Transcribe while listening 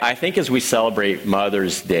I think as we celebrate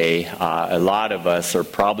Mother's Day, a lot of us are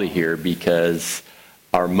probably here because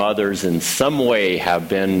our mothers in some way have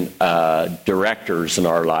been directors in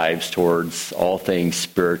our lives towards all things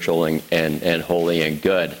spiritual and holy and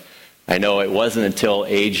good. I know it wasn't until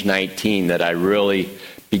age 19 that I really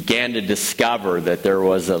began to discover that there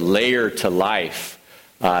was a layer to life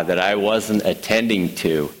that I wasn't attending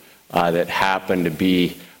to that happened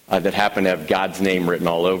to have God's name written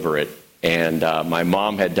all over it. And my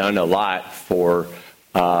mom had done a lot for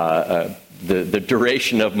the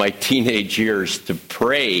duration of my teenage years to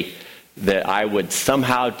pray that I would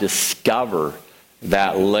somehow discover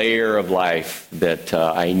that layer of life that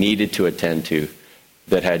I needed to attend to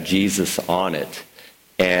that had Jesus on it.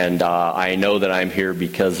 And I know that I'm here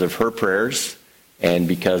because of her prayers and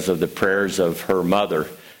because of the prayers of her mother.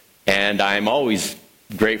 And I'm always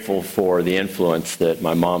grateful for the influence that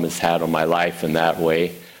my mom has had on my life in that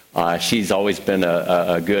way. She's always been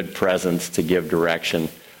a good presence to give direction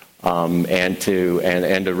and to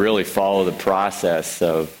really follow the process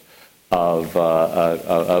of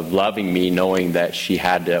loving me, knowing that she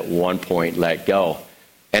had to at one point let go.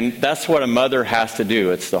 And that's what a mother has to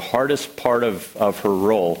do. It's the hardest part of her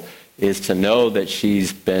role is to know that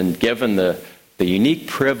she's been given the unique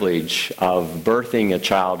privilege of birthing a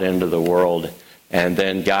child into the world and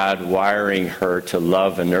then God wiring her to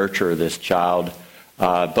love and nurture this child,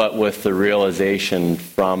 but with the realization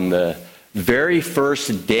from the very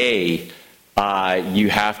first day you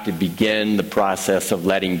have to begin the process of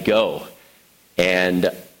letting go. And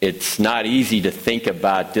it's not easy to think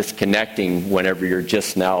about disconnecting whenever you're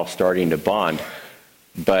just now starting to bond.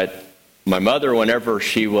 But my mother, whenever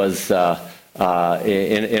she was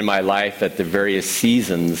in my life at the various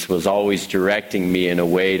seasons, was always directing me in a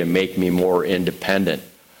way to make me more independent.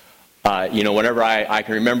 Whenever I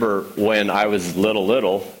can remember when I was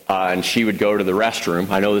little, and she would go to the restroom,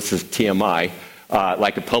 I know this is TMI,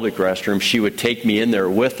 like a public restroom, she would take me in there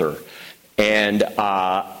with her. And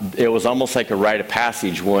it was almost like a rite of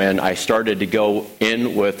passage when I started to go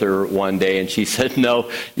in with her one day, and she said, "No,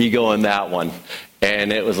 you go in that one."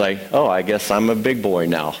 And it was like, oh, I guess I'm a big boy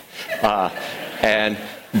now. But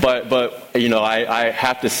I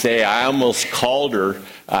have to say, I almost called her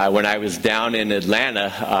when I was down in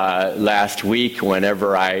Atlanta last week,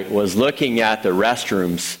 whenever I was looking at the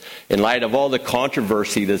restrooms, in light of all the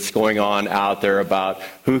controversy that's going on out there about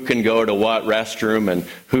who can go to what restroom and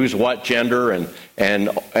who's what gender and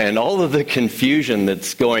all of the confusion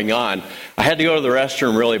that's going on. I had to go to the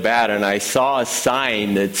restroom really bad, and I saw a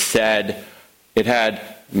sign that said, it had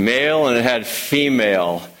male and it had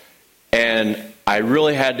female, and I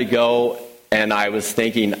really had to go, and I was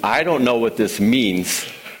thinking, I don't know what this means,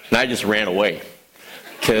 and I just ran away.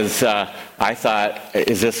 Because I thought,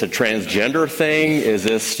 is this a transgender thing? Is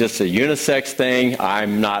this just a unisex thing?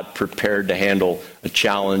 I'm not prepared to handle a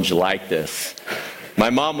challenge like this.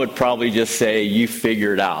 My mom would probably just say, you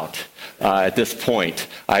figure it out at this point.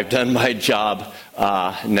 I've done my job.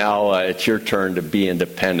 Now it's your turn to be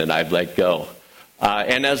independent. I've let go.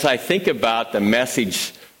 And as I think about the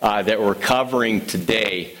message that we're covering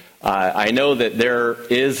today, I know that there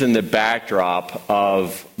is in the backdrop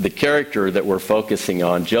of the character that we're focusing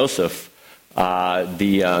on, Joseph,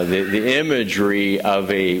 the imagery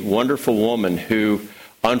of a wonderful woman who,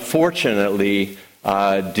 unfortunately,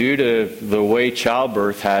 due to the way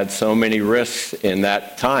childbirth had so many risks in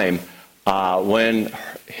that time, when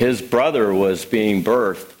his brother was being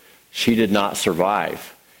birthed, she did not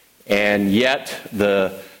survive. And yet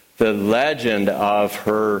the legend of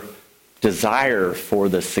her desire for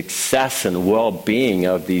the success and well-being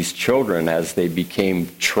of these children as they became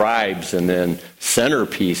tribes and then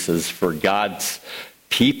centerpieces for God's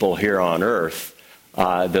people here on earth,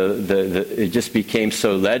 it just became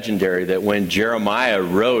so legendary that when Jeremiah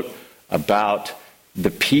wrote about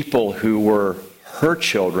the people who were her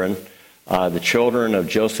children, the children of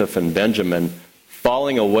Joseph and Benjamin,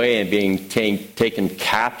 falling away and being taken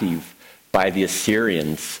captive by the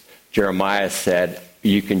Assyrians, Jeremiah said,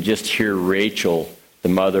 you can just hear Rachel, the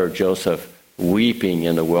mother of Joseph, weeping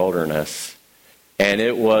in the wilderness. And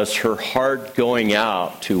it was her heart going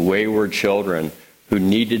out to wayward children who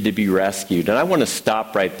needed to be rescued. And I want to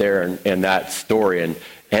stop right there in that story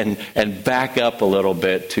and back up a little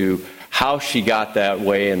bit to how she got that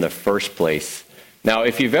way in the first place. Now,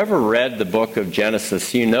 if you've ever read the book of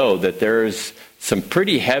Genesis, you know that there's some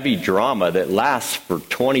pretty heavy drama that lasts for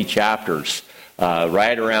 20 chapters,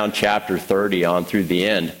 right around chapter 30 on through the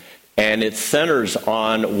end. And it centers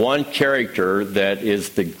on one character that is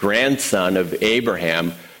the grandson of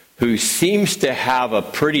Abraham, who seems to have a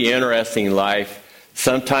pretty interesting life,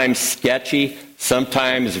 sometimes sketchy,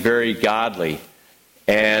 sometimes very godly.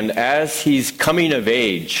 And as he's coming of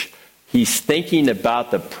age, he's thinking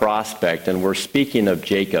about the prospect, and we're speaking of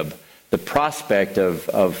Jacob, the prospect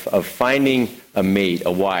of finding a mate,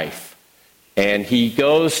 a wife. And he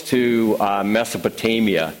goes to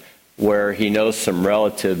Mesopotamia, where he knows some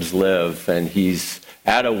relatives live, and he's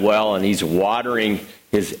at a well, and he's watering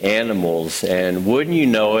his animals. And wouldn't you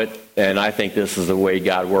know it, and I think this is the way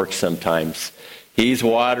God works sometimes, he's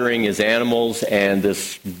watering his animals, and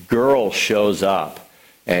this girl shows up,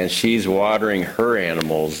 and she's watering her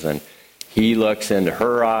animals, and he looks into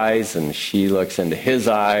her eyes, and she looks into his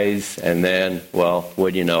eyes, and then, well,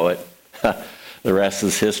 wouldn't you know it, the rest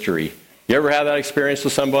is history. You ever have that experience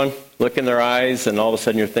with someone? Look in their eyes, and all of a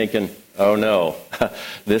sudden you're thinking, oh no,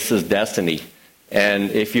 this is destiny.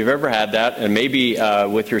 And if you've ever had that, and maybe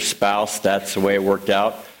with your spouse, that's the way it worked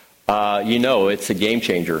out, you know it's a game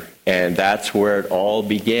changer. And that's where it all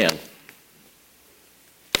began.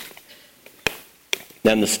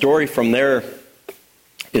 Then the story from there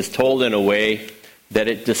is told in a way that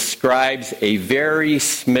it describes a very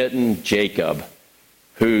smitten Jacob,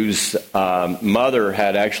 whose mother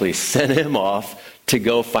had actually sent him off to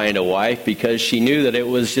go find a wife because she knew that it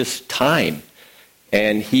was just time.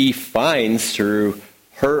 And he finds through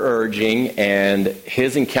her urging and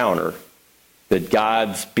his encounter that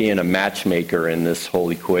God's being a matchmaker in this whole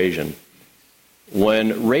equation.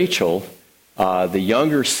 When Rachel, the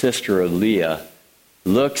younger sister of Leah,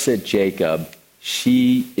 looks at Jacob,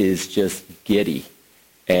 she is just giddy.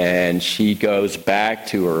 And she goes back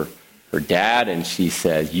to her dad, and she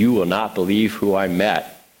says, "You will not believe who I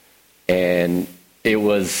met." And it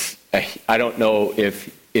was, I don't know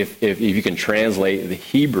if you can translate the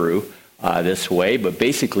Hebrew this way, but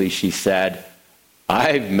basically she said,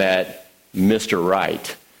 "I've met Mr.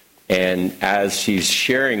 Right." And as she's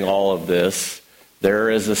sharing all of this, there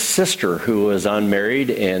is a sister who is unmarried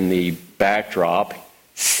in the backdrop,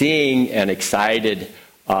 seeing an excited,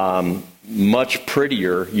 much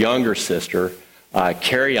prettier younger sister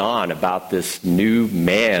carry on about this new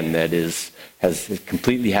man that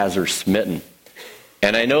completely has her smitten.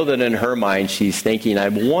 And I know that in her mind she's thinking,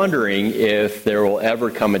 I'm wondering if there will ever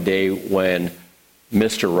come a day when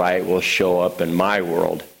Mr. Right will show up in my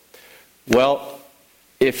world. Well,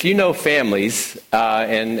 if you know families,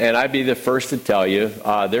 and I'd be the first to tell you,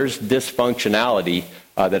 there's dysfunctionality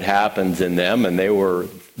that happens in them, and there were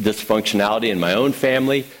dysfunctionality in my own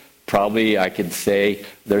family. Probably I could say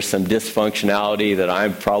there's some dysfunctionality that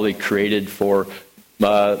I've probably created for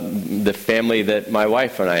the family that my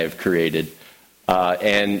wife and I have created.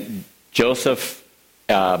 And Joseph,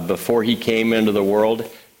 before he came into the world,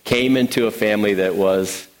 came into a family that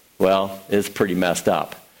was, is pretty messed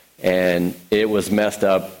up. And it was messed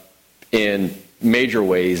up in major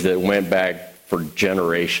ways that went back for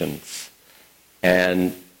generations.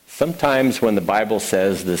 And sometimes when the Bible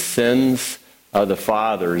says the sins of the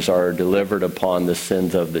fathers are delivered upon the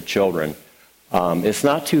sins of the children, it's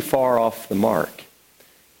not too far off the mark.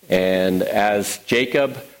 And as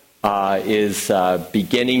Jacob is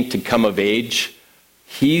beginning to come of age,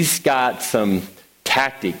 he's got some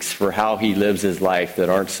tactics for how he lives his life that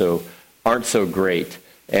aren't so great.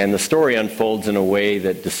 And the story unfolds in a way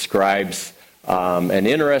that describes an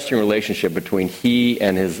interesting relationship between he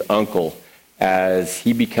and his uncle as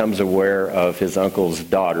he becomes aware of his uncle's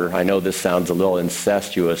daughter. I know this sounds a little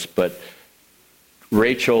incestuous, but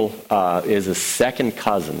Rachel is a second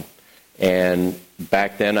cousin. And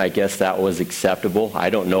back then, I guess that was acceptable.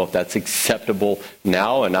 I don't know if that's acceptable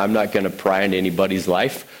now, and I'm not going to pry into anybody's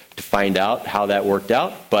life to find out how that worked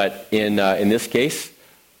out. But in this case,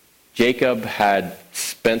 Jacob had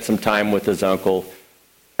spent some time with his uncle,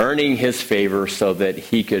 earning his favor so that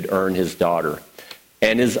he could earn his daughter.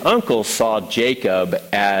 And his uncle saw Jacob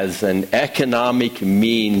as an economic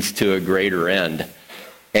means to a greater end.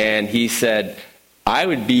 And he said, I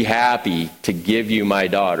would be happy to give you my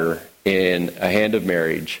daughter in a hand of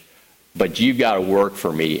marriage, but you've got to work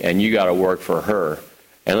for me, and you got to work for her.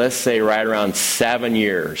 And let's say right around 7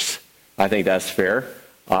 years, I think that's fair,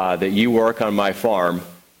 that you work on my farm,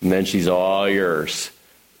 and then she's all yours.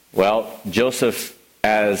 Well, Joseph,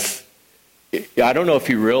 I don't know if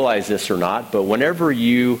you realize this or not, but whenever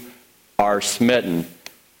you are smitten,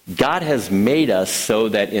 God has made us so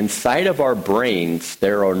that inside of our brains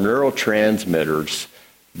there are neurotransmitters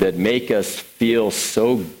that make us feel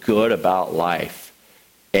so good about life.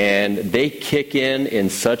 And they kick in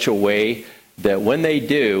such a way that when they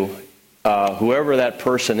do, whoever that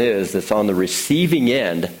person is that's on the receiving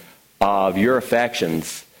end of your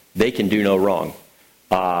affections, they can do no wrong.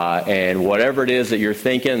 And whatever it is that you're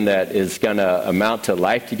thinking that is going to amount to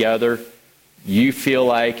life together, you feel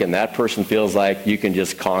like, and that person feels like, you can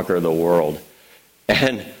just conquer the world.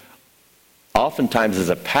 And oftentimes as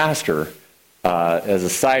a pastor, as a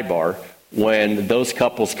sidebar, when those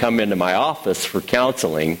couples come into my office for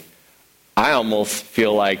counseling, I almost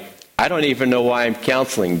feel like I don't even know why I'm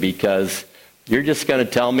counseling, because you're just going to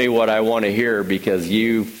tell me what I want to hear because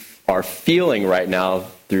you are feeling right now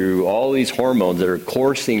through all these hormones that are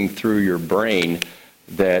coursing through your brain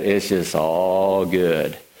that it's just all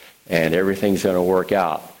good and everything's going to work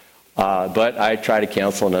out. But I try to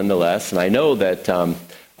counsel nonetheless, and I know that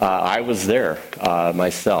I was there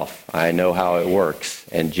myself. I know how it works.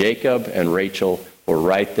 And Jacob and Rachel were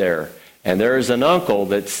right there. And there's an uncle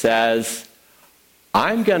that says,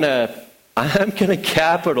 I'm gonna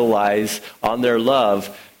capitalize on their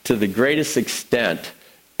love to the greatest extent.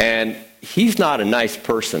 And he's not a nice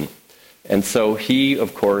person. And so he,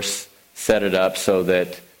 of course, set it up so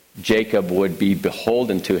that Jacob would be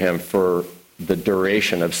beholden to him for the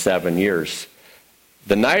duration of 7 years.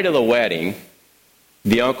 The night of the wedding,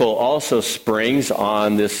 the uncle also springs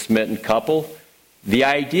on this smitten couple the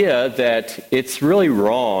idea that it's really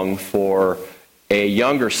wrong for a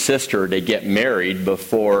younger sister to get married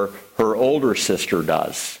before her older sister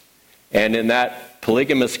does. And in that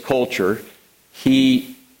polygamous culture,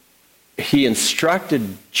 he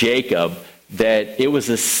instructed Jacob that it was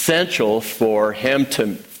essential for him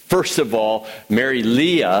to, first of all, marry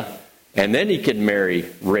Leah, and then he could marry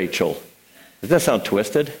Rachel. Does that sound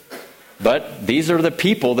twisted? But these are the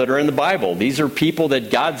people that are in the Bible. These are people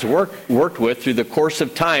that God's worked with through the course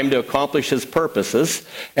of time to accomplish his purposes.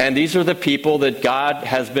 And these are the people that God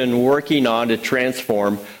has been working on to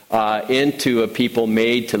transform into a people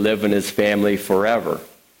made to live in his family forever.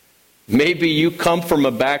 Maybe you come from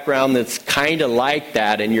a background that's kind of like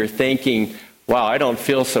that, and you're thinking, wow, I don't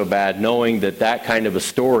feel so bad knowing that that kind of a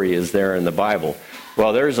story is there in the Bible.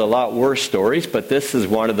 Well, there's a lot worse stories, but this is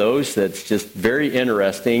one of those that's just very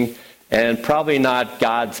interesting and probably not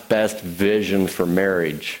God's best vision for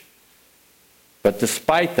marriage. But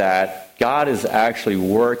despite that, God is actually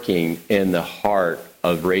working in the heart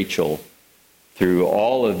of Rachel through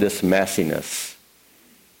all of this messiness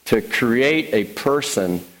to create a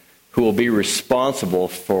person who will be responsible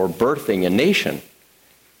for birthing a nation.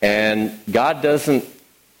 And God doesn't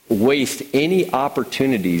waste any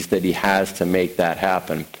opportunities that he has to make that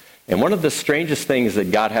happen. And one of the strangest things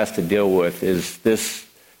that God has to deal with is this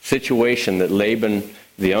situation that Laban,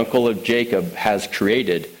 the uncle of Jacob, has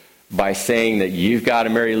created by saying that you've got to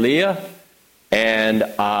marry Leah. And,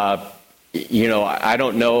 I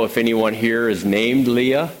don't know if anyone here is named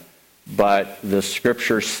Leah, but the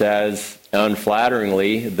scripture says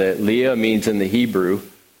unflatteringly that Leah means in the Hebrew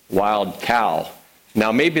wild cow.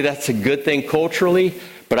 Now, maybe that's a good thing culturally,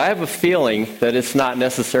 but I have a feeling that it's not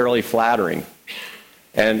necessarily flattering.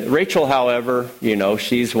 And Rachel, however,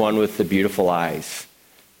 she's one with the beautiful eyes.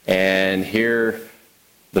 And here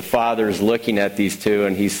the father's looking at these two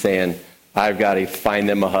and he's saying, I've got to find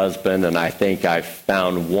them a husband, and I think I've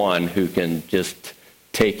found one who can just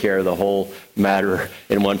take care of the whole matter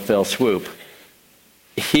in one fell swoop.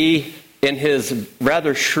 He, in his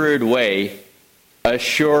rather shrewd way,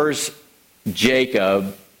 assures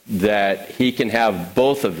Jacob that he can have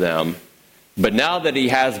both of them. But now that he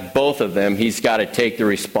has both of them, he's got to take the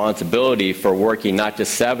responsibility for working not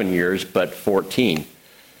just 7 years, but 14.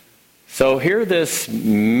 So here this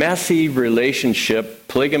messy relationship,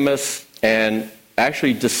 polygamous and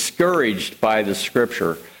actually discouraged by the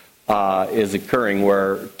scripture, is occurring,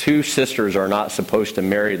 where two sisters are not supposed to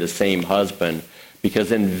marry the same husband,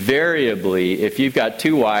 because invariably, if you've got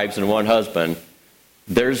two wives and one husband,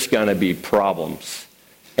 there's going to be problems.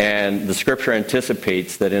 And the scripture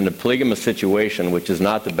anticipates that in a polygamous situation, which is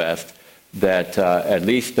not the best, that at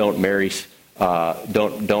least don't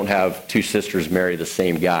have two sisters marry the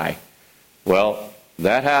same guy. Well,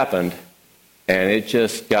 that happened, and it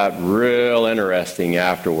just got real interesting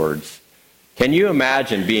afterwards. Can you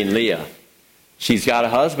imagine being Leah? She's got a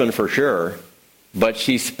husband for sure, but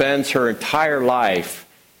she spends her entire life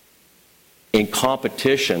in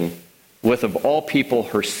competition with, of all people,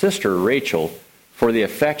 her sister Rachel for the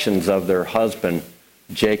affections of their husband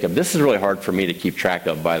Jacob. This is really hard for me to keep track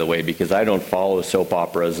of, by the way, because I don't follow soap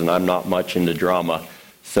operas and I'm not much into drama.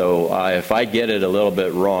 So if I get it a little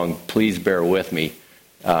bit wrong, please bear with me.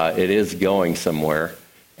 It is going somewhere.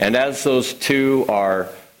 And as those two are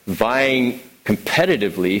vying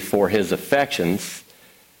competitively for his affections,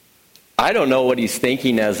 I don't know what he's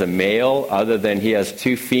thinking as a male, other than he has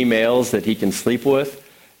two females that he can sleep with,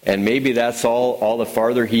 and maybe that's all the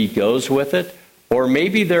farther he goes with it. Or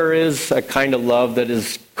maybe there is a kind of love that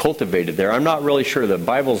is cultivated there. I'm not really sure. The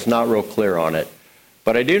Bible's not real clear on it.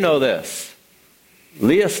 But I do know this.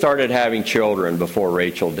 Leah started having children before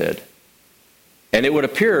Rachel did. And it would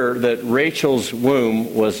appear that Rachel's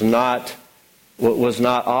womb was not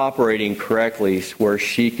operating correctly where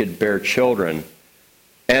she could bear children.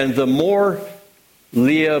 And the more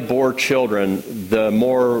Leah bore children, the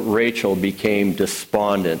more Rachel became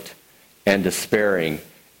despondent and despairing,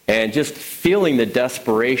 and just feeling the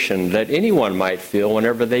desperation that anyone might feel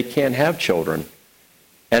whenever they can't have children.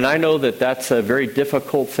 And I know that that's a very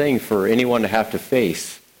difficult thing for anyone to have to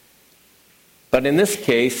face. But in this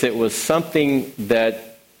case, it was something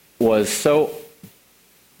that was so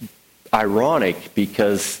ironic,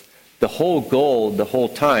 because the whole goal, the whole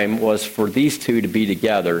time, was for these two to be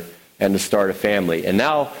together and to start a family. And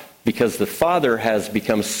now, because the father has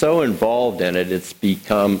become so involved in it, it's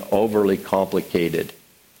become overly complicated.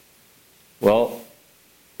 Well,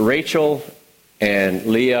 Rachel and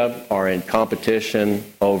Leah are in competition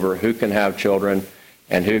over who can have children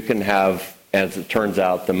and who can have, as it turns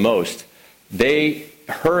out, the most.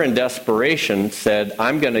 Her in desperation said,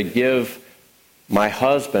 I'm going to give my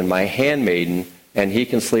husband, my handmaiden, and he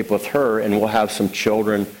can sleep with her, and we'll have some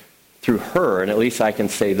children through her, and at least I can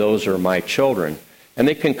say those are my children. And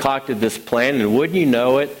they concocted this plan, and wouldn't you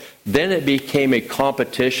know it, then it became a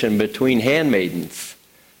competition between handmaidens.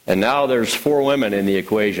 And now there's 4 women in the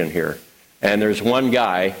equation here, and there's one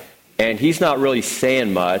guy, and he's not really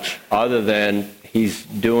saying much other than he's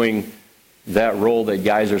doing that role that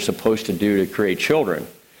guys are supposed to do to create children.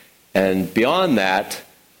 And beyond that,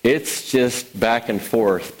 it's just back and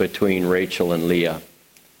forth between Rachel and Leah.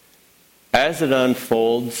 As it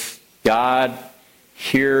unfolds, God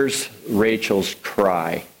hears Rachel's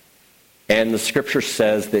cry. And the scripture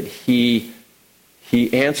says that he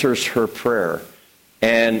answers her prayer.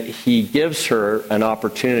 And he gives her an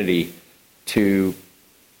opportunity to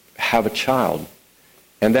have a child.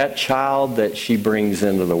 And that child that she brings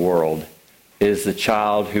into the world is the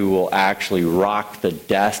child who will actually rock the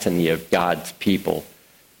destiny of God's people.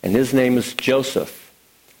 And his name is Joseph.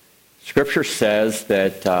 Scripture says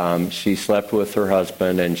that she slept with her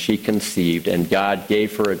husband and she conceived, and God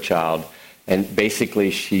gave her a child. And basically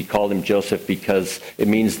she called him Joseph because it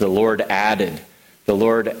means the Lord added. The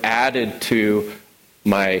Lord added to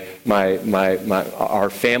our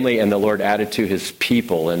family, and the Lord added to his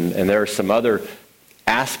people. And there are some other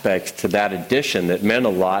aspects to that addition that meant a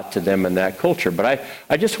lot to them in that culture. But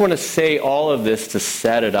I just want to say all of this to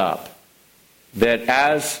set it up, that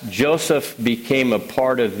as Joseph became a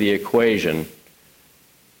part of the equation,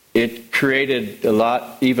 it created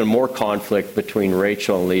even more conflict between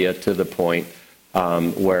Rachel and Leah, to the point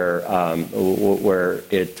where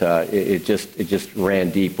it just ran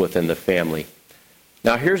deep within the family.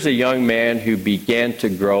 Now, here's a young man who began to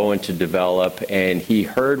grow and to develop, and he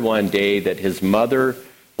heard one day that his mother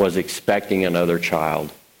was expecting another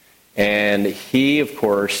child. And he, of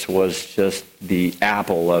course, was just the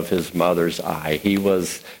apple of his mother's eye. He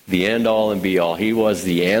was the end-all and be-all. He was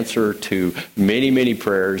the answer to many, many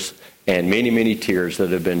prayers and many, many tears that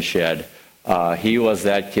have been shed. He was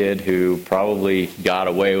that kid who probably got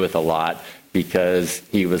away with a lot because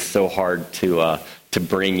he was so hard to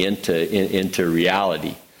bring into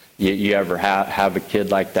reality. You ever have a kid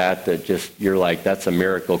like that just, you're like, that's a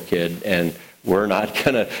miracle kid, and we're not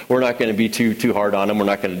gonna be too hard on them. We're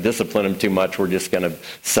not gonna discipline them too much. We're just gonna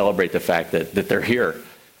celebrate the fact that they're here.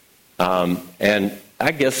 And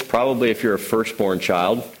I guess probably if you're a firstborn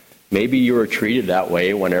child, maybe you were treated that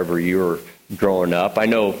way whenever you were growing up. I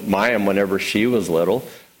know Maya, whenever she was little,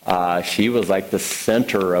 she was like the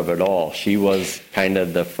center of it all. She was kind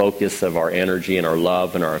of the focus of our energy and our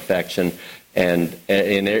love and our affection. And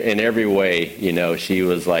in every way, she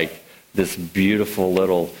was like this beautiful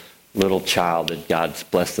little child that God's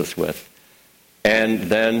blessed us with. And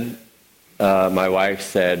then my wife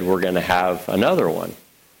said, we're going to have another one.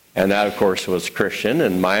 And that, of course, was Christian.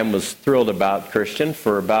 And Maya was thrilled about Christian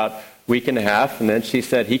for about a week and a half. And then she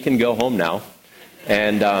said, he can go home now.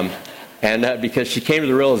 And because she came to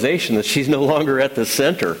the realization that she's no longer at the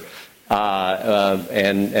center.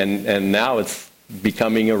 And now it's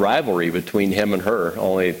becoming a rivalry between him and her.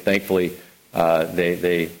 Only, thankfully,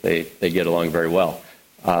 they get along very well.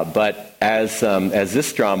 But as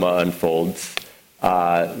this drama unfolds,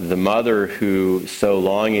 the mother who so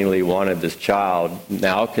longingly wanted this child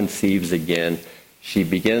now conceives again. She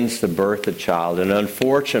begins to birth a child, and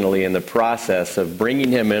unfortunately, in the process of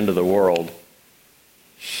bringing him into the world,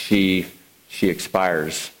 she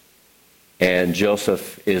expires. And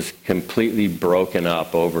Joseph is completely broken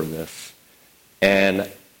up over this. And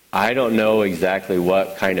I don't know exactly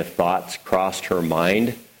what kind of thoughts crossed her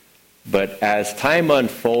mind, but as time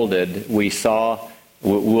unfolded,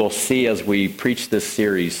 we'll see as we preach this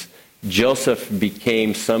series, Joseph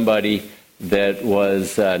became somebody that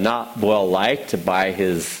was not well liked by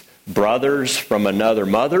his brothers from another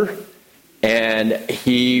mother, and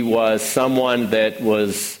he was someone that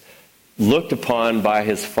was looked upon by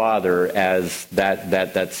his father as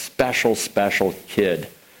that special kid.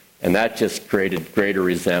 And that just created greater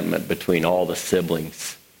resentment between all the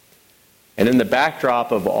siblings. And in the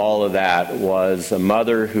backdrop of all of that was a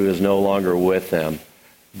mother who is no longer with them.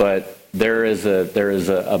 But there is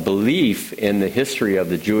a belief in the history of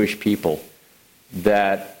the Jewish people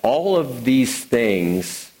that all of these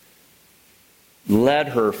things led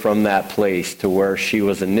her from that place to where she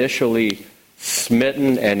was initially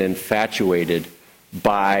smitten and infatuated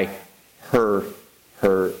by her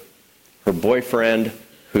boyfriend,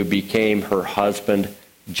 who became her husband,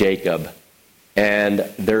 Jacob. And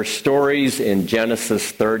there's stories in Genesis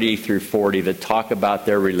 30 through 40 that talk about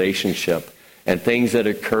their relationship and things that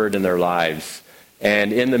occurred in their lives.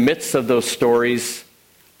 And in the midst of those stories,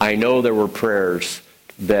 I know there were prayers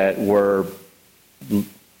that were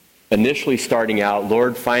initially starting out,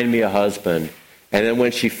 Lord, find me a husband. And then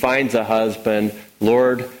when she finds a husband,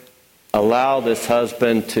 Lord, allow this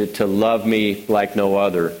husband to love me like no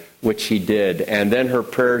other, which he did. And then her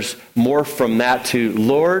prayers morphed from that to,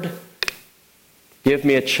 Lord, give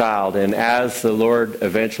me a child. And as the Lord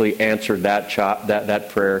eventually answered that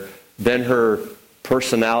prayer, then her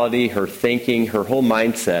personality, her thinking, her whole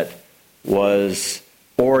mindset was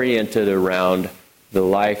oriented around the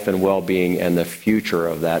life and well-being and the future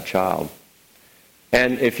of that child.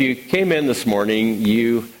 And if you came in this morning,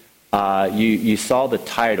 you saw the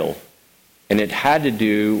title, and it had to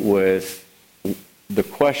do with the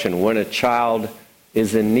question, when a child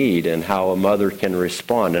is in need and how a mother can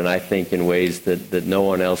respond. And I think in ways that no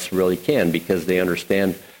one else really can, because they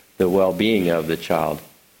understand the well-being of the child.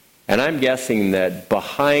 And I'm guessing that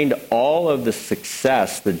behind all of the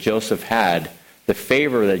success that Joseph had, the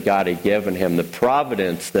favor that God had given him, the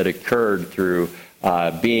providence that occurred through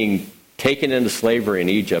being taken into slavery in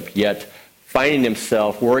Egypt, yet finding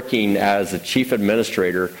himself working as a chief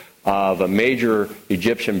administrator of a major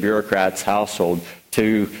Egyptian bureaucrat's household,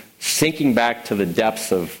 to sinking back to the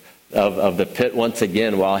depths of the pit once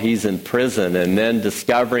again while he's in prison, and then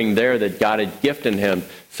discovering there that God had gifted him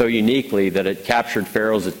so uniquely that it captured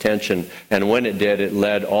Pharaoh's attention. And when it did, it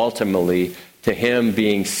led ultimately to him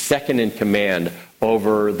being second in command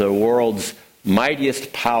over the world's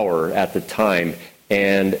mightiest power at the time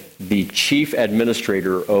and the chief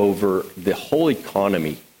administrator over the whole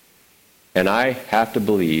economy. And I have to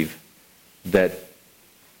believe that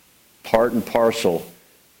part and parcel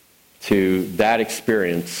to that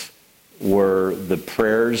experience were the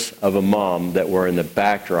prayers of a mom that were in the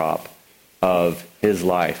backdrop of his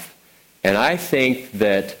life. And I think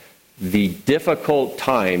that the difficult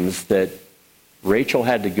times that Rachel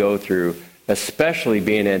had to go through, especially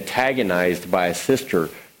being antagonized by a sister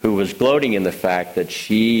who was gloating in the fact that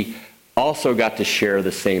she also got to share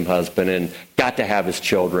the same husband and got to have his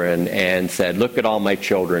children, and said, look at all my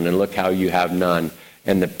children and look how you have none.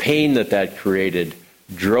 And the pain that created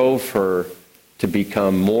drove her to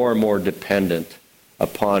become more and more dependent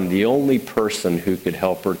upon the only person who could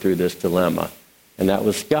help her through this dilemma, and that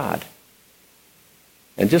was God.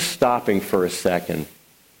 And just stopping for a second,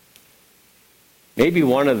 maybe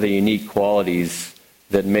one of the unique qualities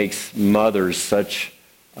that makes mothers such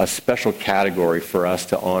a special category for us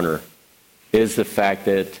to honor is the fact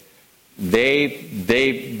that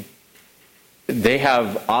they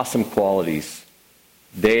have awesome qualities.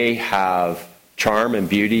 They have charm and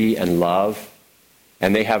beauty and love,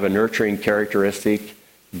 and they have a nurturing characteristic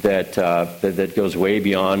that goes way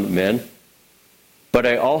beyond men. But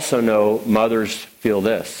I also know mothers feel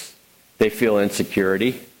this. They feel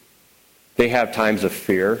insecurity. They have times of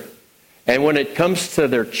fear. And when it comes to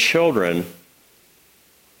their children,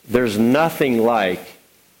 there's nothing like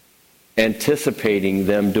anticipating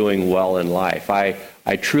them doing well in life. I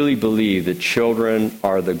truly believe that children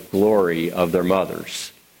are the glory of their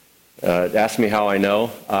mothers. Ask me how I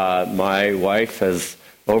know. My wife has,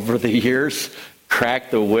 over the years,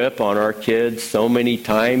 cracked the whip on our kids so many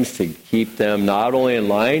times to keep them not only in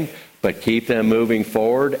line, but keep them moving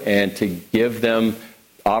forward, and to give them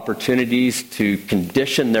opportunities to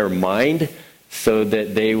condition their mind so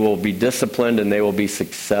that they will be disciplined and they will be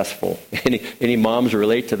successful. Any moms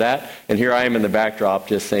relate to that? And here I am in the backdrop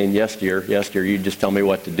just saying, yes, dear, you just tell me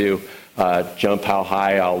what to do. Jump how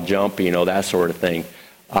high I'll jump, that sort of thing.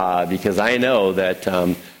 Because I know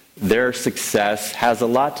that their success has a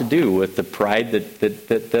lot to do with the pride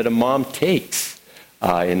that a mom takes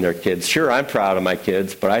in their kids. Sure, I'm proud of my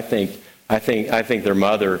kids, but I think their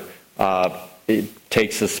mother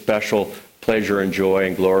takes a special pleasure and joy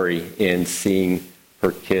and glory in seeing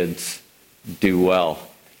her kids do well.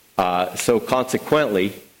 So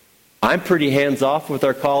consequently, I'm pretty hands-off with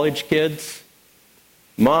our college kids.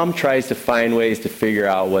 Mom tries to find ways to figure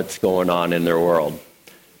out what's going on in their world.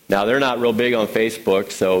 Now, they're not real big on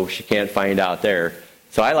Facebook, so she can't find out there.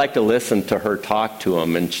 So I like to listen to her talk to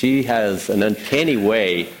them, and she has an uncanny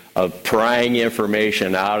way of prying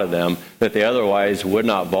information out of them that they otherwise would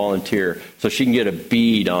not volunteer, so she can get a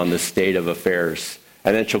bead on the state of affairs.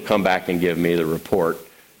 And then she'll come back and give me the report.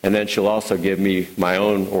 And then she'll also give me my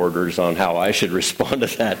own orders on how I should respond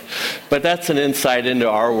to that. But that's an insight into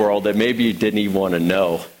our world that maybe you didn't even want to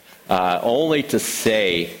know. Only to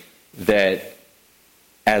say that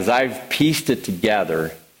as I've pieced it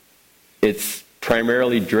together, it's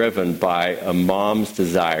primarily driven by a mom's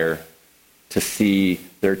desire to see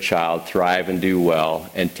their child thrive and do well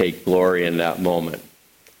and take glory in that moment.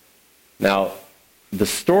 Now, the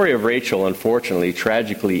story of Rachel, unfortunately,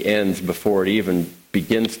 tragically ends before it even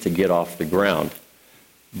begins to get off the ground.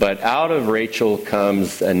 But out of Rachel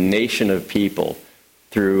comes a nation of people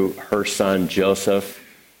through her son Joseph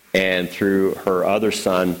and through her other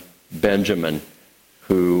son Benjamin,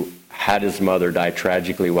 who had his mother die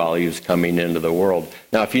tragically while he was coming into the world.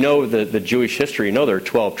 Now, if you know the Jewish history, you know there are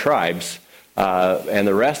 12 tribes, and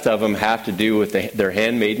the rest of them have to do with their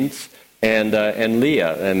handmaidens and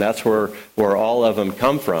Leah, and that's where all of them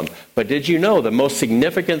come from. But did you know the most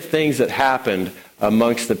significant things that happened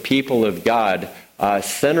amongst the people of God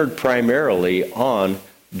centered primarily on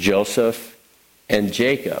Joseph and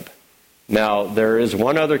Jacob? Now, there is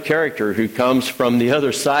one other character who comes from the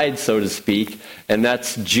other side, so to speak, and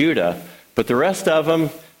that's Judah. But the rest of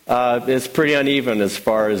them is pretty uneven as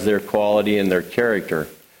far as their quality and their character.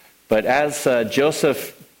 But as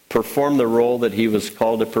Joseph performed the role that he was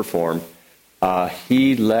called to perform,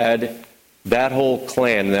 he led that whole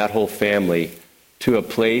clan, that whole family, to a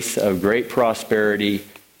place of great prosperity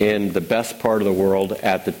in the best part of the world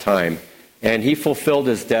at the time. And he fulfilled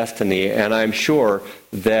his destiny, and I'm sure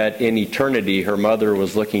that in eternity her mother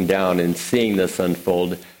was looking down and seeing this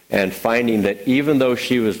unfold and finding that even though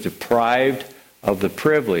she was deprived of the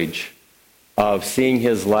privilege of seeing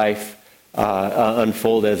his life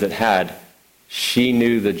unfold as it had, she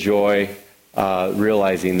knew the joy,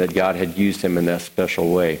 realizing that God had used him in that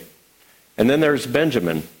special way. And then there's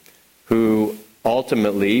Benjamin, who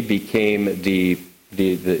ultimately became the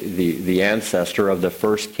ancestor of the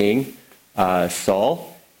first king,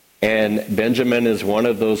 Saul. And Benjamin is one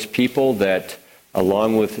of those people that,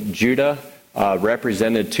 along with Judah,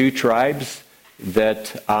 represented two tribes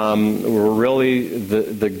that were really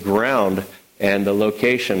the ground and the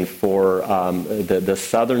location for the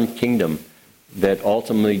southern kingdom that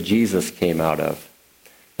ultimately Jesus came out of.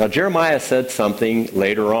 Now, Jeremiah said something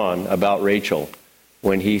later on about Rachel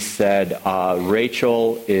when he said,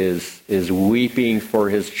 Rachel is weeping for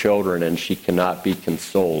his children and she cannot be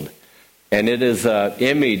consoled. And it is an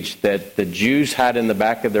image that the Jews had in the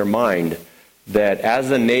back of their mind that as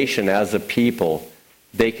a nation, as a people,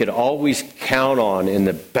 they could always count on in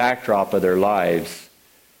the backdrop of their lives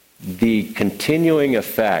the continuing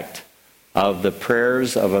effect of the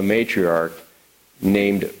prayers of a matriarch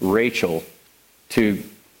named Rachel to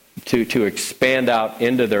expand out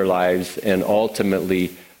into their lives and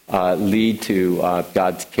ultimately lead to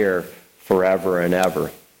God's care forever and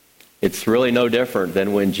ever. It's really no different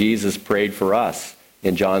than when Jesus prayed for us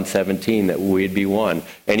in John 17 that we'd be one.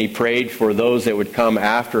 And he prayed for those that would come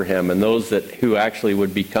after him and those who actually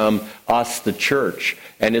would become us, the church.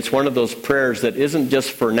 And it's one of those prayers that isn't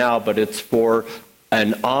just for now, but it's for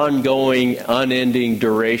an ongoing, unending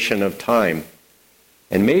duration of time.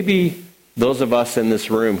 And maybe those of us in this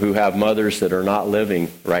room who have mothers that are not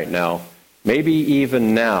living right now, maybe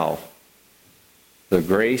even now, the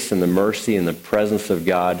grace and the mercy and the presence of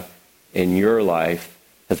God in your life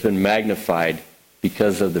has been magnified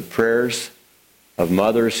because of the prayers of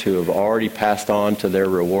mothers who have already passed on to their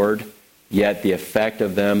reward, yet the effect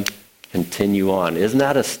of them continue on. Isn't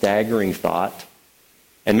that a staggering thought?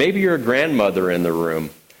 And maybe you're a grandmother in the room,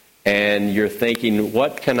 and you're thinking,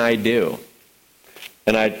 what can I do?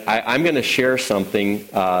 And I'm going to share something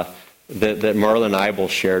that Marlon Eibel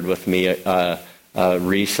shared with me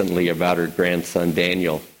recently about her grandson,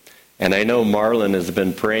 Daniel. And I know Marlon has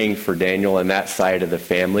been praying for Daniel and that side of the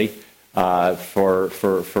family for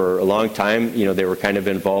a long time. You know, they were kind of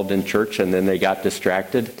involved in church, and then they got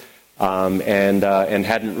distracted and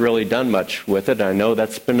hadn't really done much with it. I know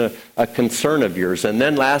that's been a concern of yours. And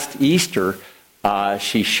then last Easter,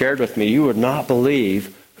 she shared with me, you would not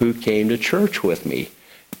believe who came to church with me.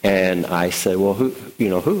 And I said, well,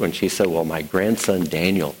 who? And she said, well, my grandson,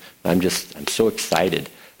 Daniel. I'm so excited.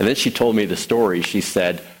 And then she told me the story. She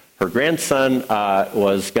said, her grandson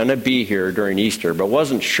was going to be here during Easter, but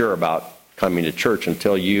wasn't sure about coming to church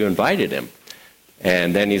until you invited him.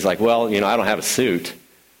 And then he's like, well, I don't have a suit.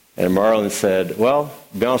 And Marlon said, well,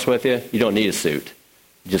 to be honest with you, you don't need a suit.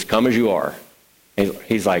 Just come as you are. And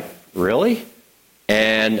he's like, really?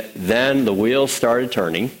 And then the wheels started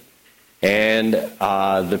turning, and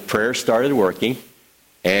the prayers started working,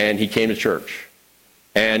 and he came to church.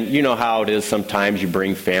 And you know how it is sometimes you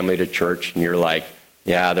bring family to church, and you're like,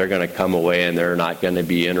 yeah, they're going to come away, and they're not going to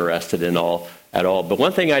be interested at all. But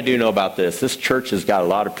one thing I do know about this church has got a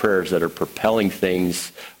lot of prayers that are propelling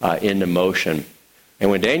things into motion. And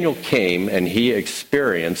when Daniel came and he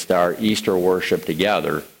experienced our Easter worship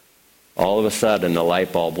together, all of a sudden the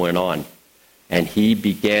light bulb went on. And he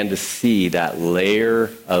began to see that layer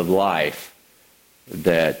of life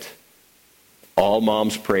that all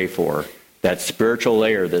moms pray for, that spiritual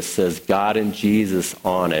layer that says God and Jesus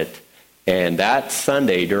on it. And that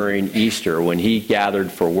Sunday during Easter, when he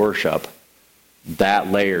gathered for worship,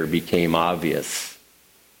 that layer became obvious.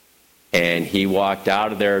 And he walked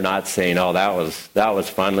out of there not saying, oh, that was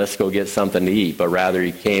fun, let's go get something to eat. But rather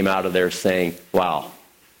he came out of there saying, wow,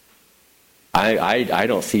 I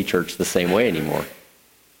don't see church the same way anymore.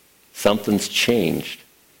 Something's changed.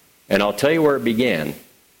 And I'll tell you where it began.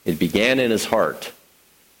 It began in his heart,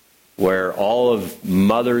 where all of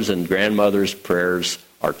mothers' and grandmothers' prayers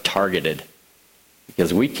are targeted.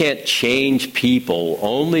 Because we can't change people.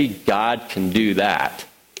 Only God can do that.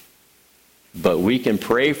 But we can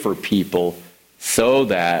pray for people so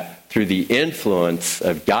that through the influence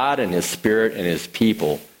of God and his Spirit and his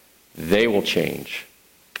people, they will change.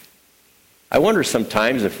 I wonder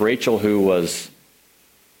sometimes if Rachel, who was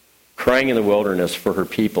crying in the wilderness for her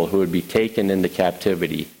people who would be taken into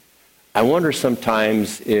captivity, I wonder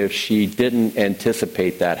sometimes if she didn't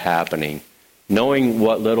anticipate that happening, knowing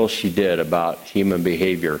what little she did about human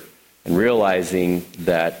behavior and realizing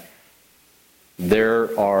that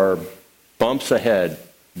there are bumps ahead,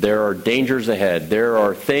 there are dangers ahead, there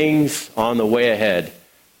are things on the way ahead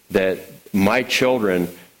that my children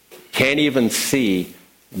can't even see,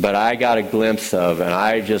 but I got a glimpse of, and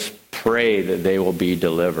I just pray that they will be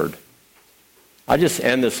delivered. I'll just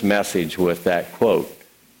end this message with that quote,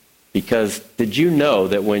 because did you know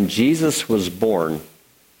that when Jesus was born,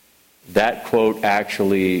 that quote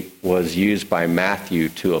actually was used by Matthew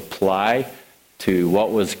to apply to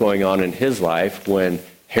what was going on in his life when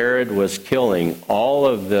Herod was killing all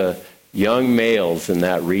of the young males in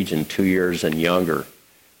that region, 2 years and younger.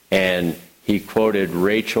 And he quoted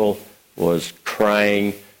Rachel was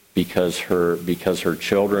crying because her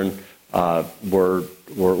children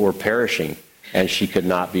were perishing, and she could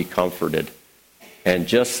not be comforted. And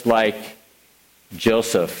just like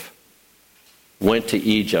Joseph went to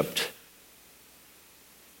Egypt,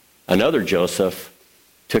 another Joseph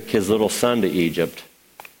took his little son to Egypt,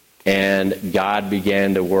 and God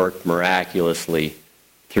began to work miraculously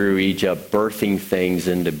through Egypt, birthing things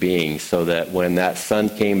into being, so that when that son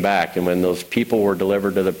came back and when those people were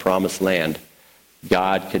delivered to the promised land,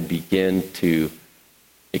 God could begin to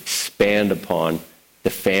expand upon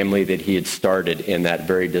the family that he had started in that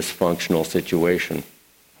very dysfunctional situation.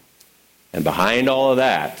 And behind all of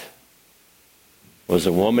that was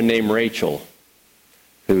a woman named Rachel,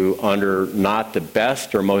 who under not the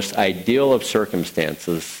best or most ideal of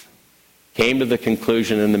circumstances came to the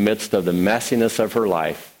conclusion in the midst of the messiness of her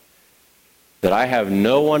life that I have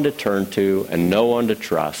no one to turn to and no one to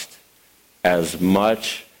trust as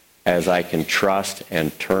much as I can trust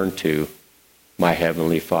and turn to my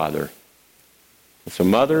Heavenly Father. And so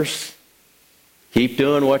mothers, keep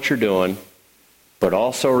doing what you're doing, but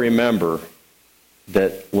also remember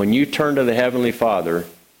that when you turn to the Heavenly Father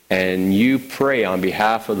and you pray on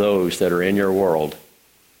behalf of those that are in your world,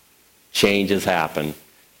 changes happen,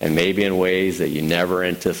 and maybe in ways that you never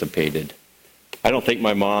anticipated. I don't think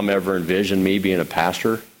my mom ever envisioned me being a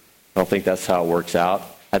pastor. I don't think that's how it works out.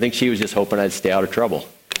 I think she was just hoping I'd stay out of trouble.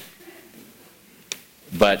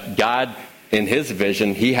 But God, in his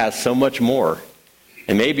vision, he has so much more.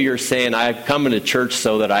 And maybe you're saying, I've come into church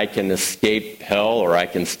so that I can escape hell or I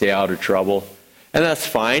can stay out of trouble. And that's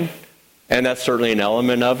fine. And that's certainly an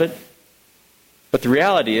element of it. But the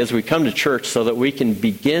reality is we come to church so that we can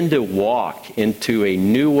begin to walk into a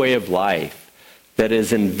new way of life that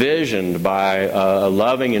is envisioned by a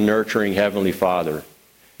loving and nurturing Heavenly Father.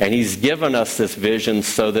 And he's given us this vision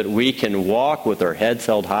so that we can walk with our heads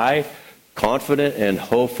held high, confident and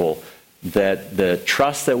hopeful that the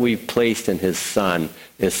trust that we've placed in his Son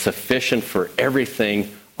is sufficient for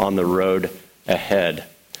everything on the road ahead.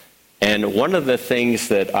 And one of the things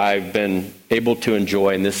that I've been able to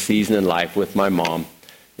enjoy in this season in life with my mom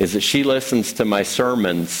is that she listens to my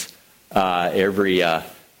sermons every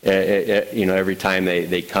time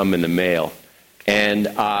they come in the mail. And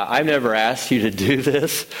I've never asked you to do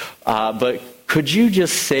this, but could you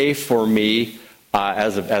just say for me,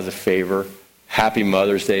 as a favor, Happy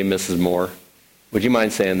Mother's Day, Mrs. Moore? Would you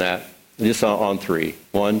mind saying that? Just on three.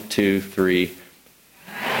 1, 2, 3.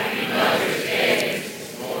 Happy Mother's Day,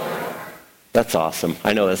 Mrs. Moore. That's awesome.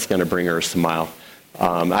 I know that's going to bring her a smile.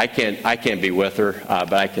 I can't be with her,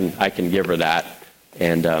 but I can give her that,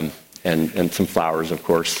 and some flowers, of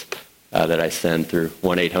course, that I send through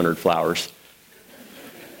 1-800-Flowers.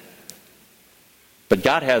 But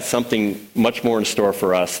God has something much more in store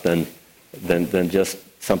for us than just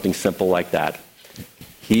something simple like that.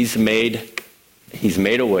 He's made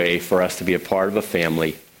a way for us to be a part of a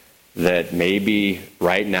family that maybe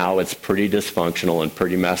right now it's pretty dysfunctional and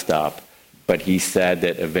pretty messed up, but he said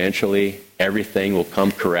that eventually everything will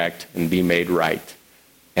come correct and be made right.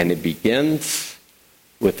 And it begins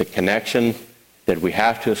with the connection that we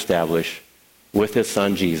have to establish with his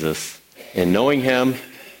son Jesus, and knowing him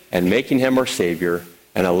and making him our Savior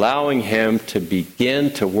and allowing him to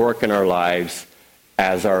begin to work in our lives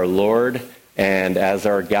as our Lord and as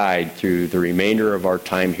our guide through the remainder of our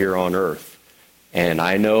time here on earth. And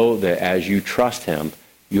I know that as you trust him,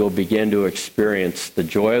 you'll begin to experience the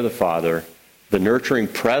joy of the Father, the nurturing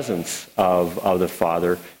presence of the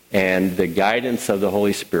Father, and the guidance of the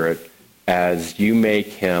Holy Spirit as you make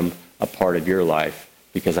him a part of your life.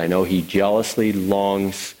 Because I know he jealously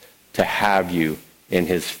longs to have you in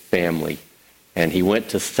his family. And he went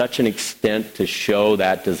to such an extent to show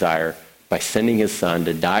that desire by sending his son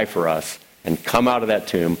to die for us and come out of that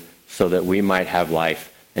tomb so that we might have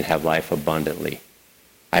life and have life abundantly.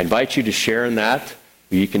 I invite you to share in that.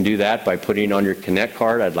 You can do that by putting on your Connect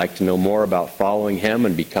card. I'd like to know more about following him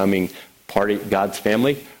and becoming part of God's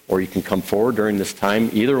family, or you can come forward during this time.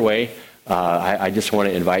 Either way, I just want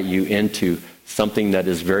to invite you into something that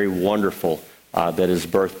is very wonderful, that is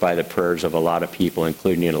birthed by the prayers of a lot of people,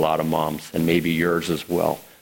 including a lot of moms, and maybe yours as well.